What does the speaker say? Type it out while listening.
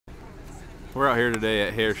We're out here today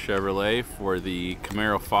at Hare Chevrolet for the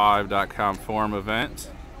Camaro5.com forum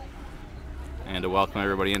event. And to welcome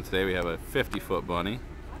everybody in today, we have a 50-foot bunny.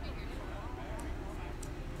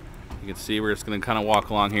 You can see we're just going to kind of walk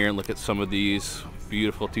along here and look at some of these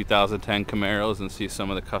beautiful 2010 Camaros and see some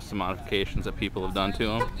of the custom modifications that people have done to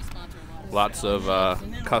them. Lots of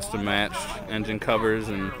custom matched engine covers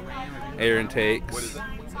and air intakes.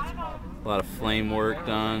 A lot of flame work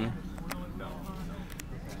done.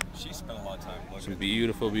 Some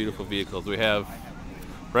beautiful, beautiful vehicles. We have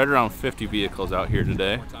right around 50 vehicles out here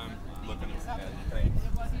today.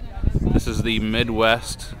 This is the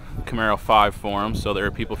Midwest Camaro 5 forum, so there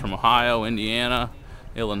are people from Ohio, Indiana,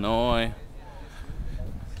 Illinois.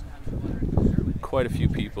 Quite a few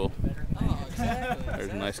people. There's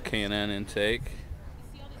a nice K&N intake.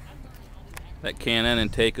 That K&N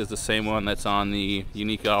intake is the same one that's on the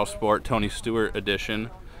Unique Autosport Tony Stewart edition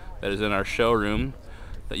that is in our showroom,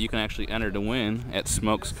 that you can actually enter to win at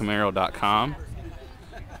smokescamaro.com.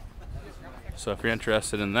 So if you're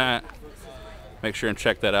interested in that, make sure and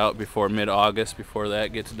check that out before mid-August, before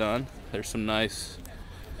that gets done. There's some nice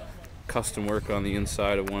custom work on the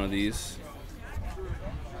inside of one of these.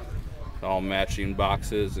 All matching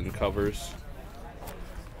boxes and covers.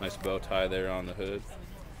 Nice bow tie there on the hood.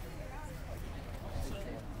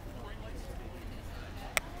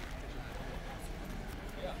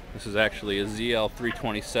 This is actually a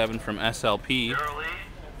ZL327 from SLP.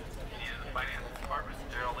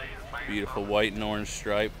 Beautiful white and orange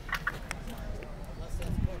stripe.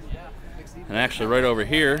 And actually right over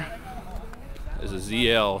here is a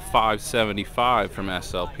ZL575 from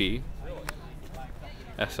SLP.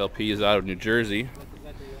 SLP is out of New Jersey,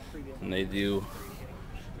 and they do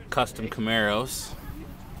custom Camaros.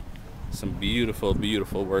 Some beautiful,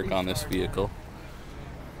 beautiful work on this vehicle.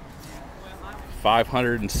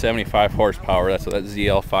 575 horsepower, that's what that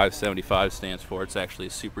ZL575 stands for. It's actually a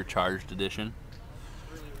supercharged edition.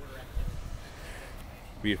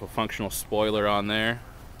 Beautiful functional spoiler on there.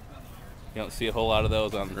 You don't see a whole lot of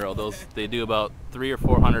those on the road. They do about 300 or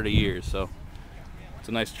 400 a year, so it's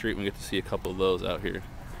a nice treat when we get to see a couple of those out here.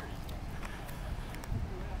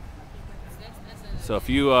 So if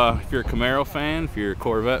you're a Camaro fan, if you're a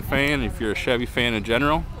Corvette fan, if you're a Chevy fan in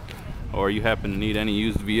general, or you happen to need any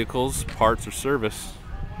used vehicles, parts, or service,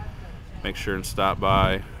 make sure and stop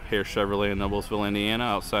by Hare Chevrolet in Noblesville, Indiana,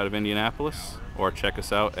 outside of Indianapolis, or check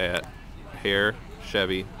us out at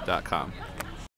harechevy.com.